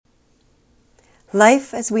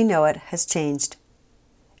Life as we know it has changed.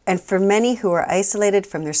 And for many who are isolated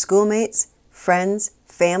from their schoolmates, friends,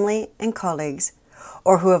 family, and colleagues,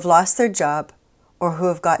 or who have lost their job, or who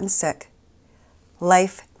have gotten sick,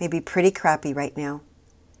 life may be pretty crappy right now.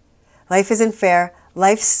 Life isn't fair,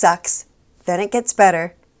 life sucks, then it gets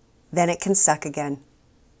better, then it can suck again.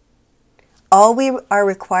 All we are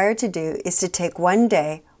required to do is to take one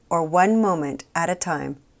day or one moment at a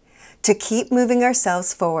time to keep moving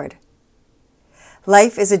ourselves forward.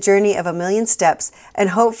 Life is a journey of a million steps,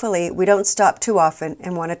 and hopefully we don't stop too often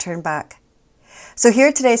and want to turn back. So here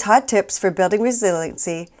are today's hot tips for building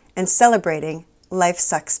resiliency and celebrating Life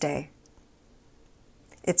Sucks Day.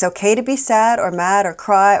 It's okay to be sad or mad or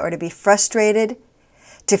cry or to be frustrated,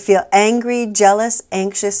 to feel angry, jealous,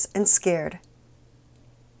 anxious, and scared.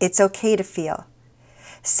 It's okay to feel.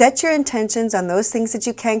 Set your intentions on those things that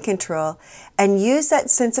you can control and use that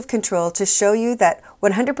sense of control to show you that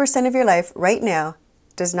 100% of your life right now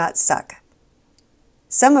does not suck.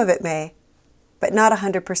 Some of it may, but not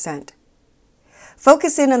 100%.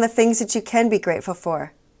 Focus in on the things that you can be grateful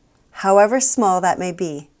for, however small that may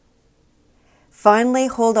be. Finally,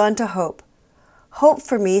 hold on to hope. Hope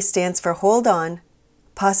for me stands for hold on,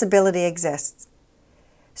 possibility exists.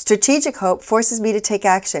 Strategic hope forces me to take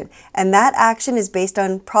action, and that action is based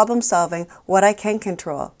on problem solving what I can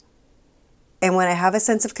control. And when I have a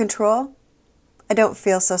sense of control, I don't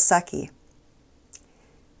feel so sucky.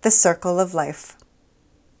 The circle of life.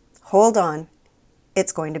 Hold on,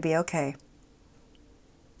 it's going to be okay.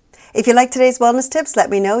 If you like today's wellness tips, let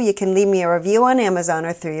me know. You can leave me a review on Amazon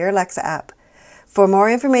or through your Alexa app. For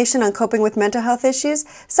more information on coping with mental health issues,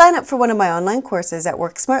 sign up for one of my online courses at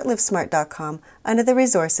WorkSmartLivesmart.com under the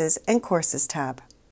Resources and Courses tab.